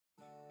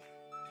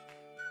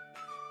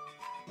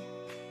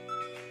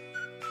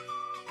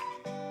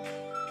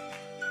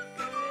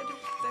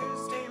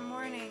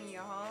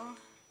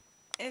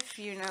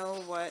you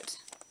know what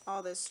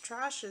all this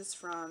trash is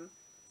from,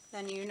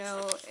 then you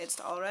know it's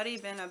already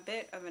been a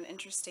bit of an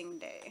interesting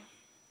day.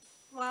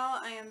 Well,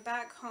 I am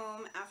back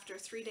home after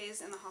 3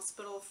 days in the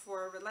hospital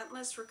for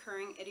relentless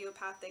recurring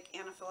idiopathic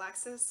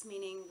anaphylaxis,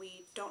 meaning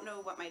we don't know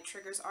what my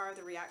triggers are,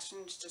 the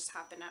reactions just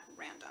happen at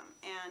random.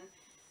 And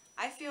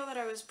I feel that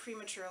I was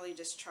prematurely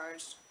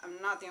discharged.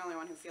 I'm not the only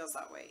one who feels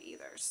that way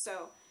either.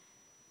 So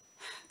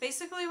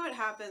basically what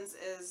happens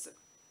is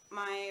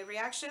my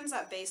reactions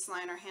at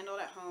baseline are handled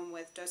at home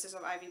with doses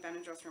of IV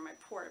Benadryl through my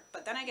port,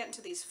 but then I get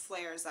into these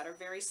flares that are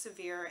very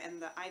severe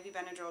and the IV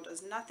Benadryl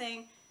does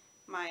nothing.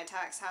 My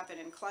attacks happen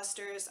in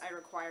clusters. I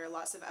require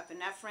lots of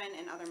epinephrine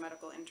and other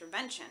medical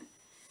intervention.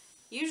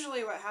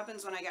 Usually what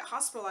happens when I get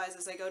hospitalized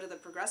is I go to the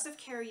progressive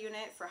care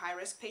unit for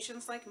high-risk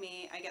patients like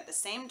me. I get the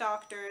same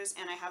doctors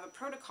and I have a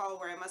protocol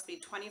where I must be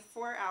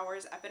 24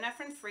 hours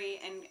epinephrine free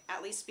and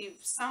at least be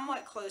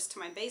somewhat close to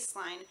my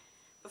baseline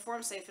before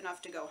I'm safe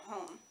enough to go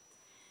home.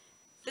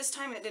 This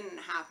time it didn't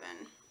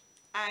happen.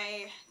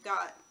 I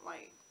got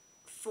like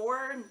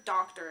 4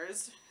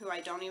 doctors who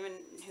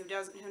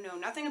who know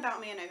nothing about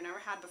me and I've never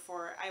had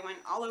before. I went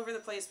all over the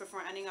place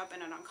before ending up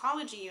in an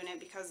oncology unit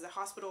because the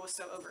hospital was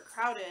so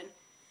overcrowded,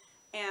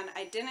 and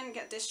I didn't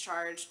get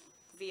discharged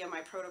via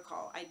my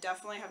protocol. I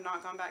definitely have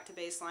not gone back to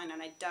baseline,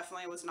 and I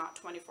definitely was not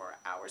 24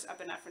 hours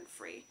epinephrine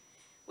free.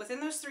 Within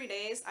those 3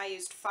 days, I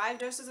used 5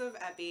 doses of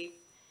epi.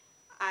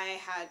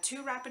 I had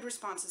 2 rapid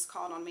responses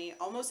called on me,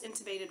 almost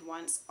intubated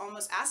once,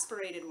 almost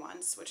aspirated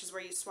once, which is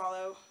where you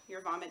swallow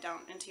your vomit down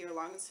into your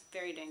lungs.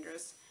 Very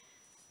dangerous.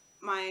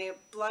 My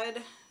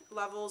blood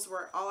levels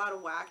were all out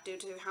of whack due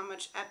to how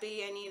much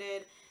epi I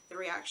needed, the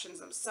reactions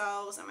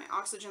themselves, and my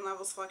oxygen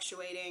levels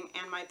fluctuating,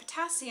 and my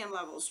potassium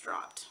levels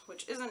dropped,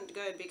 which isn't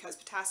good because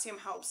potassium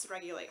helps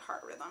regulate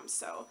heart rhythm.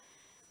 So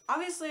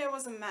obviously I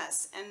was a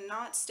mess and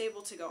not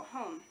stable to go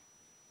home.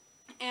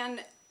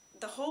 And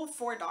the whole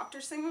 4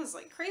 doctors thing was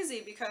like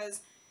crazy because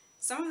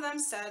some of them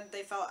said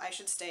they felt I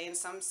should stay and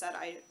some said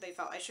they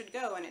felt I should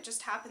go, and it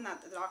just happened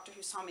that the doctor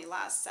who saw me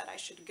last said I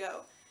should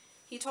go.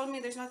 He told me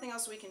there's nothing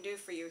else we can do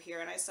for you here,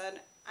 and I said,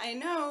 I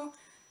know,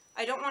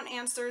 I don't want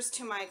answers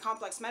to my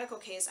complex medical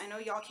case. I know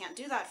y'all can't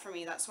do that for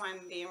me. That's why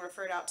I'm being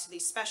referred out to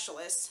these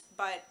specialists,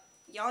 but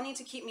y'all need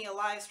to keep me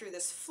alive through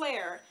this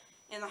flare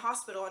in the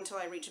hospital until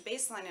I reach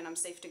baseline and I'm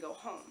safe to go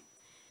home.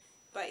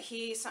 But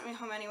he sent me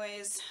home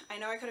anyways. I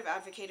know I could have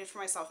advocated for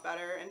myself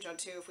better, and Judd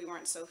too, if we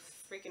weren't so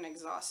freaking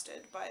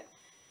exhausted, but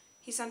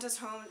he sent us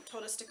home,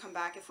 told us to come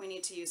back if we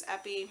need to use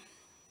epi,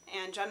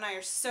 and Judd and I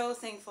are so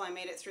thankful I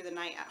made it through the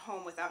night at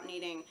home without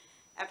needing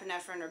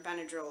epinephrine or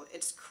Benadryl.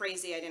 It's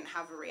crazy I didn't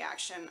have a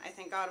reaction. I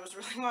think God was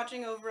really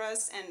watching over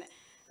us and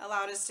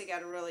allowed us to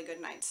get a really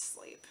good night's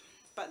sleep.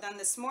 But then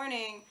this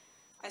morning,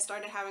 I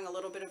started having a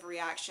little bit of a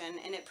reaction,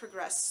 and it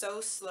progressed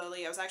so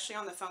slowly. I was actually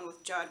on the phone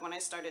with Judd when I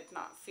started to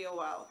not feel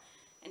well,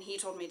 and he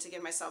told me to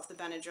give myself the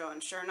Benadryl,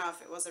 and sure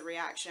enough, it was a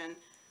reaction.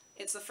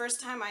 It's the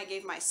first time I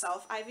gave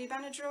myself IV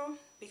Benadryl,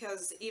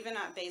 because even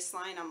at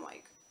baseline, I'm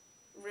like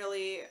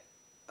really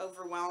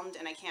overwhelmed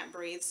and I can't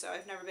breathe, so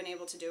I've never been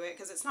able to do it,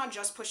 because it's not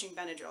just pushing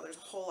Benadryl, there's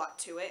a whole lot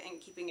to it, and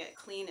keeping it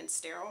clean and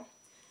sterile.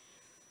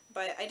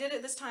 But I did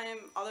it this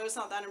time, although it's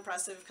not that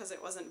impressive because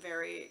it wasn't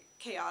very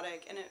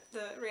chaotic, and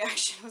the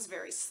reaction was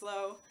very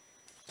slow.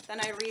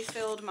 Then I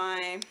refilled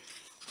my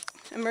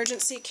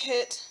emergency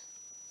kit.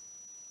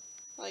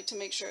 I like to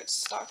make sure it's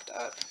stocked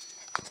up.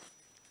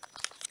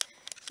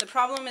 The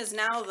problem is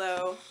now,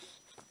 though,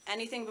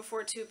 anything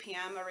before 2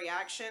 p.m., a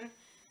reaction,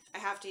 I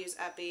have to use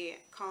epi,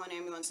 call an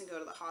ambulance, and go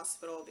to the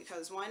hospital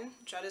because 1,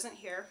 Judd isn't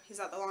here. He's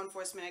at the Law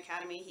Enforcement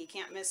Academy. He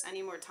can't miss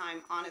any more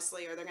time,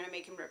 honestly, or they're going to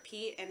make him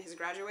repeat, and his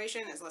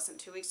graduation is less than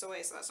 2 weeks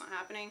away, so that's not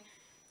happening.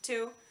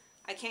 2,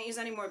 I can't use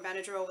any more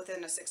Benadryl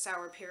within a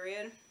 6-hour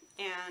period,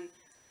 and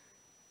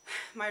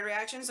my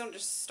reactions don't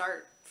just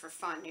start for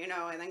fun, you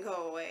know, and then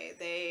go away.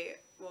 They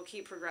will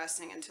keep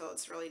progressing until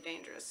it's really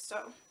dangerous.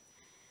 So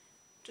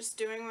just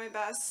doing my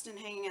best and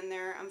hanging in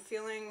there. I'm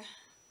feeling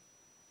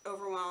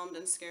overwhelmed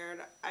and scared.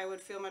 I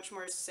would feel much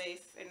more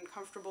safe and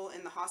comfortable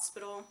in the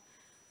hospital,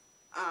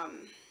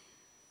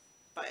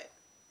 but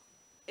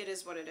it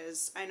is what it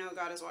is. I know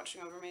God is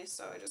watching over me,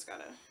 so I just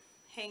gotta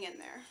hang in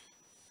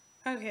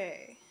there.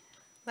 Okay,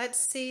 let's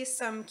see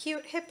some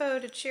cute hippo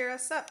to cheer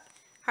us up.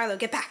 Harlow,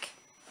 get back!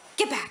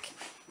 Get back!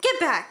 Get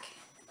back!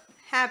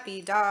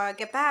 Happy dog,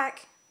 get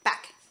back!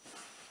 Back!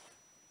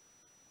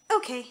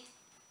 Okay.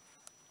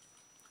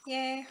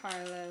 Yay,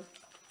 Harlow.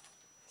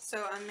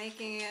 So I'm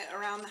making it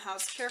around the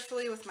house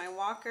carefully with my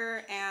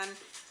walker, and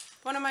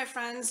one of my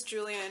friends,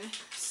 Julian,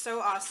 so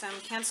awesome,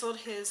 canceled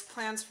his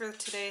plans for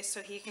today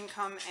so he can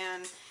come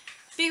and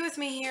be with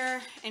me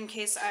here in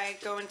case I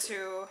go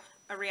into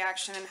a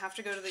reaction and have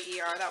to go to the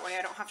ER. That way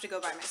I don't have to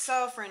go by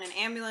myself or in an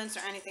ambulance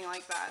or anything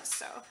like that.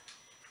 So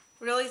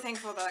really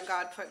thankful that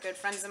God put good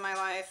friends in my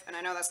life, and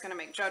I know that's going to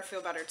make Judd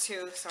feel better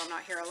too, so I'm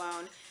not here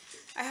alone.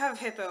 I have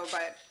Hippo,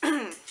 but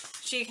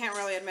she can't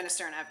really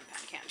administer an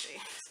EpiPen, can she?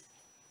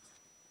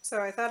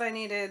 So I thought I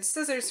needed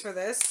scissors for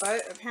this,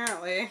 but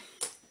apparently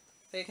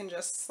they can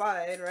just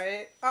slide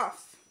right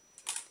off.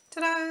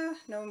 Ta-da!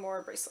 No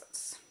more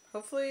bracelets.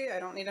 Hopefully I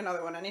don't need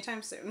another one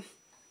anytime soon.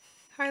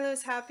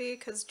 Harlow's happy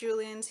because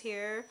Julian's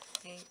here.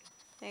 Hey.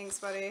 Thanks,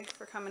 buddy,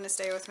 for coming to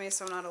stay with me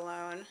so I'm not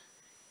alone.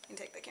 You can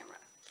take the camera.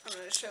 I'm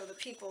going to show the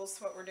peoples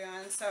what we're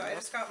doing. So I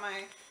just got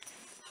my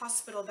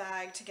hospital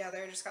bag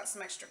together. Just got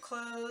some extra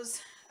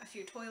clothes, a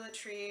few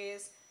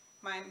toiletries,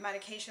 my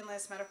medication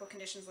list, medical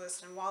conditions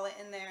list, and wallet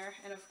in there.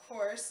 And of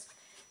course,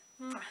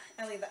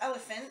 Ellie the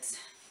elephant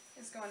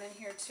is going in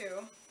here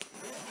too.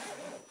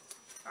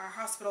 Our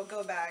hospital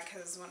go bag,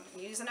 because when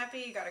you use an epi,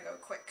 you gotta go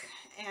quick.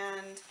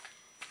 And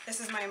this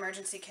is my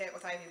emergency kit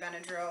with IV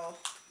Benadryl,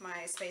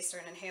 my spacer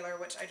and inhaler,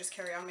 which I just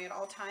carry on me at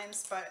all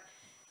times. But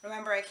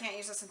remember, I can't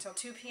use this until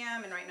 2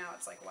 p.m. and right now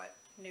it's like, what,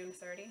 noon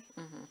 30?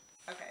 Mm-hmm.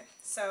 Okay,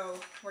 so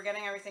we're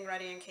getting everything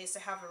ready in case I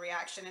have a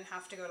reaction and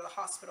have to go to the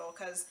hospital,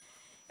 because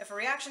if a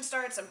reaction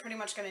starts, I'm pretty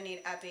much going to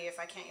need epi if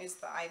I can't use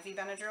the IV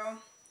Benadryl.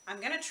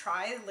 I'm going to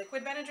try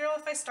liquid Benadryl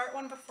if I start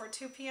one before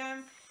 2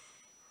 p.m.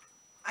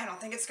 I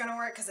don't think it's going to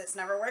work because it's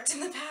never worked in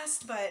the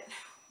past, but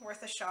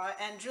worth a shot.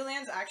 And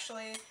Julian's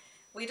actually,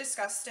 we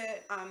discussed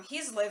it.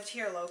 He's lived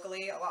here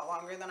locally a lot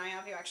longer than I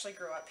have. You actually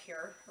grew up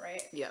here,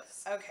 right?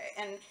 Yes. Okay,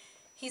 and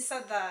he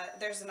said that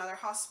there's another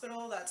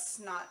hospital that's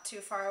not too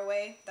far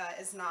away that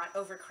is not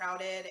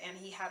overcrowded, and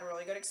he had a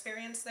really good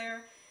experience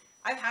there.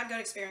 I've had good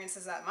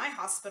experiences at my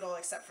hospital,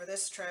 except for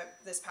this trip,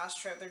 this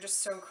past trip. They're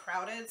just so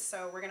crowded,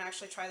 so we're going to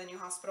actually try the new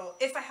hospital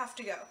if I have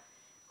to go.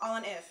 All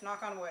an if,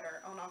 knock on wood,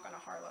 or I'll knock on a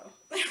Harlow.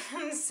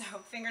 So,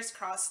 fingers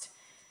crossed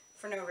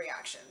for no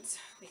reactions.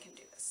 We can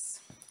do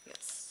this.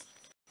 Yes.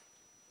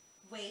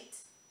 Wait.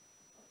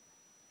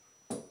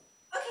 Okay,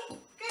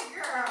 good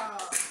girl.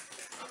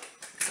 Look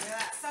at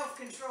that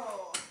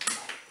self-control.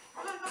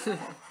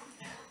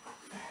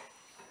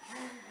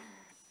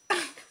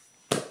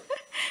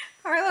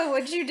 Harlow,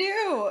 what'd you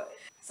do?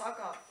 Sock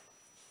off.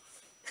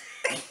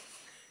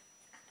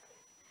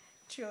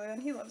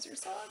 Julian, he loves your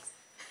socks.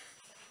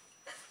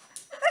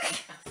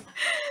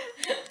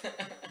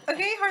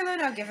 Okay, Harlow,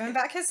 now give him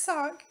back his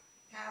sock.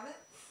 Have it?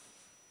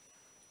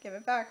 Give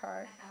it back,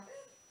 Har. Have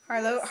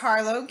it?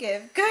 Harlow,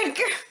 give. Good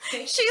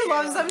girl. She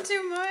loves them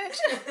too much.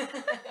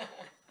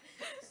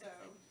 So,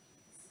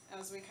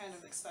 as we kind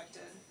of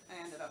expected,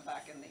 I ended up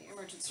back in the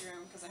emergency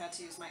room because I had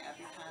to use my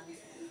EpiPen.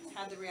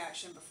 Had the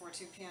reaction before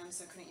 2 p.m.,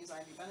 so couldn't use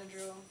IV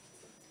Benadryl.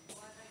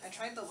 I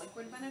tried the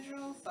liquid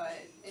Benadryl, but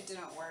it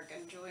didn't work,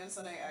 and Julian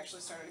said I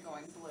actually started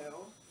going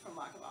blue from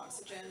lack of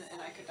oxygen,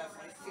 and I could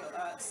definitely feel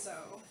that, so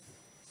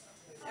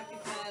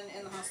EpiPen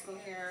in the hospital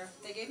here.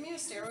 They gave me a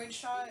steroid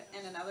shot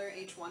and another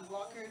H1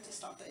 blocker to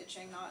stop the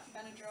itching, not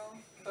Benadryl,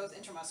 both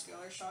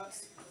intramuscular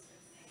shots.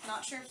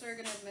 Not sure if they're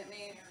going to admit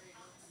me.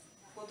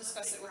 We'll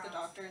discuss it with the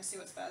doctor and see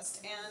what's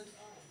best, and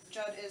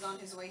Judd is on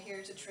his way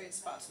here to trade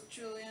spots with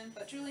Julian.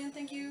 But Julian,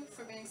 thank you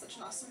for being such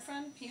an awesome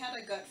friend. He had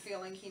a gut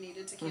feeling he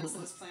needed to cancel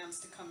his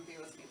plans to come be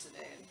with me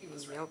today, and he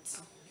was right. Yep.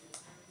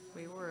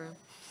 We were.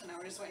 So now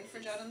we're just waiting for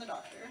Judd and the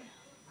doctor.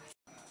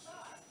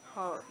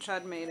 Well,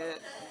 Judd made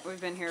it.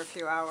 We've been here a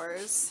few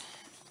hours,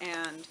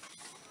 and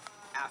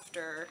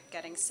after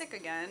getting sick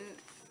again,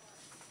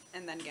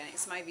 and then getting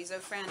some IV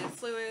Zofran and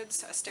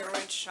fluids, a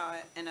steroid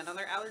shot, and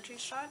another allergy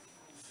shot,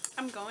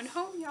 I'm going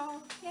home,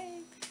 y'all. Yay!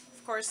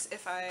 Of course,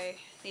 if I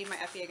need my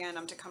epi again,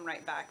 I'm to come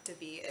right back to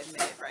be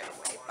admitted right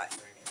away, but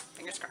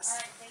fingers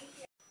crossed.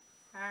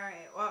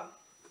 Alright, well,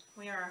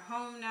 we are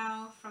home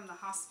now from the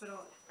hospital.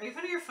 Are you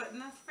putting your foot in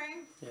the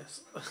frame?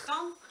 Yes.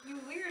 Don't, you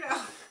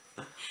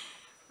weirdo.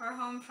 We're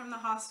home from the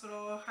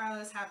hospital.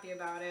 Harlow's happy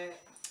about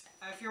it.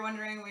 If you're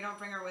wondering, we don't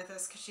bring her with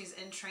us because she's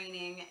in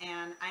training,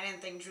 and I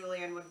didn't think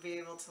Julian would be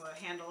able to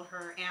handle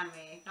her and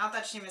me. Not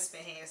that she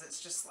misbehaves,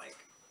 it's just like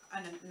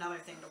another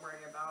thing to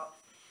worry about.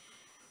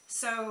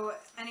 So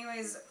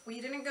anyways,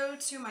 we didn't go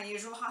to my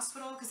usual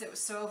hospital because it was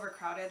so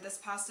overcrowded this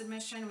past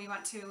admission. We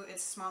went to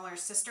its smaller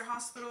sister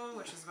hospital,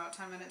 which is about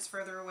 10 minutes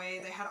further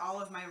away. They had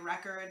all of my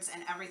records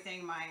and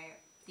everything my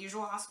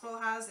usual hospital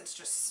has. It's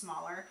just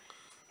smaller.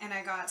 And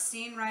I got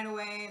seen right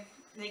away.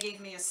 They gave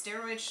me a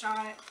steroid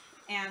shot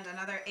and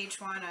another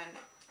H1,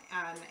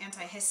 an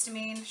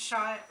antihistamine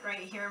shot right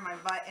here in my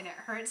butt, and it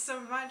hurts so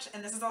much.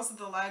 And this is also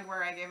the leg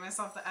where I gave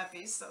myself the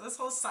epi, so this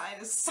whole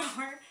side is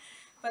sore.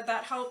 But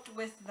that helped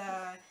with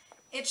the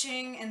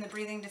itching and the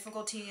breathing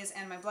difficulties,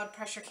 and my blood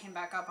pressure came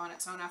back up on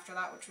its own after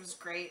that, which was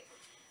great.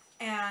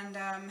 And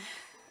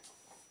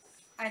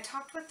I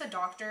talked with the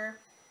doctor.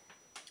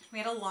 We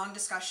had a long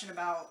discussion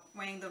about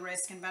weighing the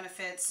risk and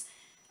benefits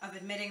of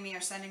admitting me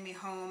or sending me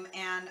home,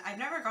 and I've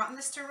never gotten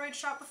the steroid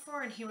shot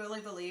before, and he really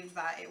believed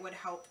that it would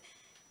help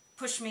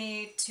push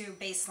me to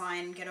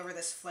baseline and get over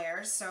this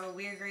flare, so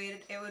we agreed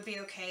it would be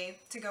okay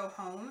to go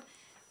home.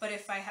 But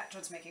if I have,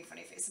 Joe's making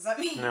funny faces at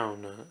me. No,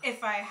 no.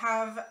 If I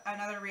have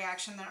another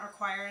reaction that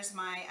requires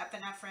my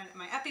epinephrine,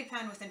 my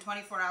EpiPen within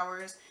 24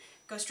 hours,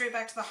 go straight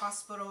back to the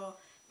hospital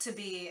to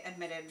be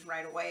admitted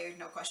right away,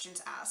 no questions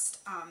asked.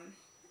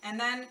 And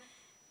then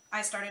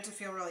I started to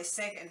feel really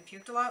sick and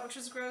puked a lot, which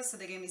was gross, so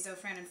they gave me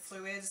Zofran and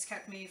fluids,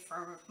 kept me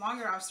for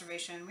longer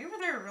observation. We were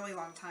there a really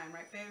long time,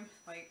 right, babe?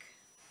 Like,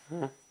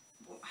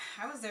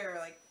 I was there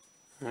like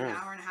an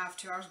hour and a half,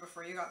 2 hours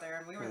before you got there,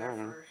 and we were there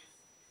for,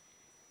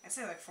 I'd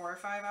say like 4 or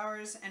 5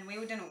 hours, and we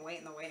didn't wait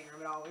in the waiting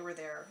room at all. We were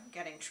there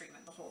getting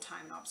treatment the whole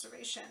time in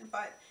observation.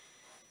 But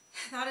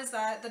that is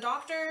that. The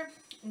doctor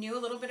knew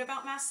a little bit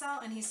about mast cell,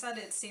 and he said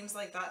it seems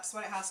like that's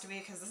what it has to be,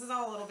 because this is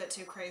all a little bit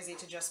too crazy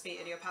to just be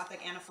idiopathic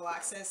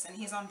anaphylaxis, and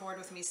he's on board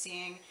with me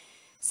seeing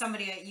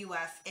somebody at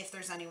UF if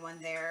there's anyone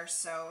there.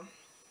 So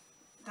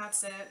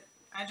that's it.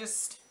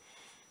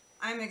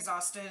 I'm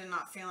exhausted and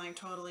not feeling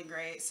totally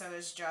great, so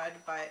is Judd,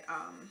 but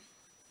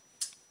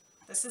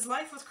this is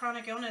life with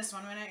chronic illness.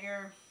 One minute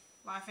you're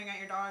laughing at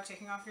your dog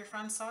taking off your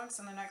friend's socks,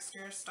 and the next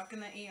you're stuck in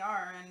the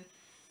ER, and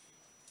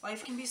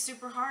life can be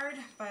super hard,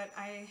 but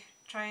I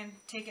try and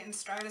take it in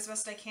stride as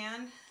best I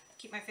can.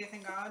 Keep my faith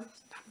in God.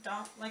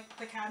 Don't like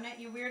the cabinet,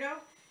 you weirdo.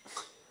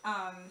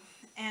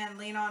 And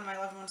lean on my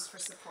loved ones for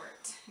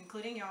support,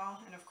 including y'all,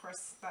 and of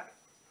course that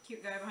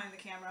cute guy behind the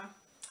camera.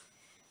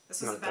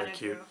 This is a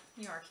Benadryl.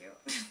 You are cute.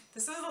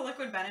 This is a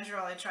liquid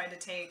Benadryl I tried to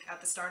take at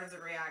the start of the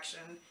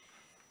reaction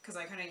because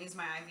I couldn't use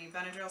my IV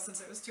Benadryl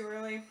since it was too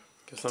early.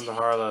 Give some to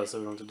Harlow so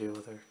we don't have to deal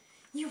with her.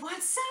 You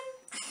want some?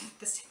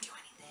 This didn't do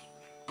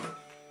anything.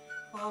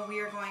 Well, we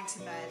are going to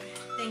bed.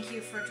 Thank you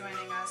for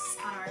joining us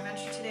on our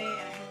adventure today,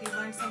 and I hope you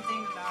learned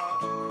something about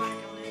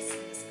chronic illness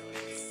and disability.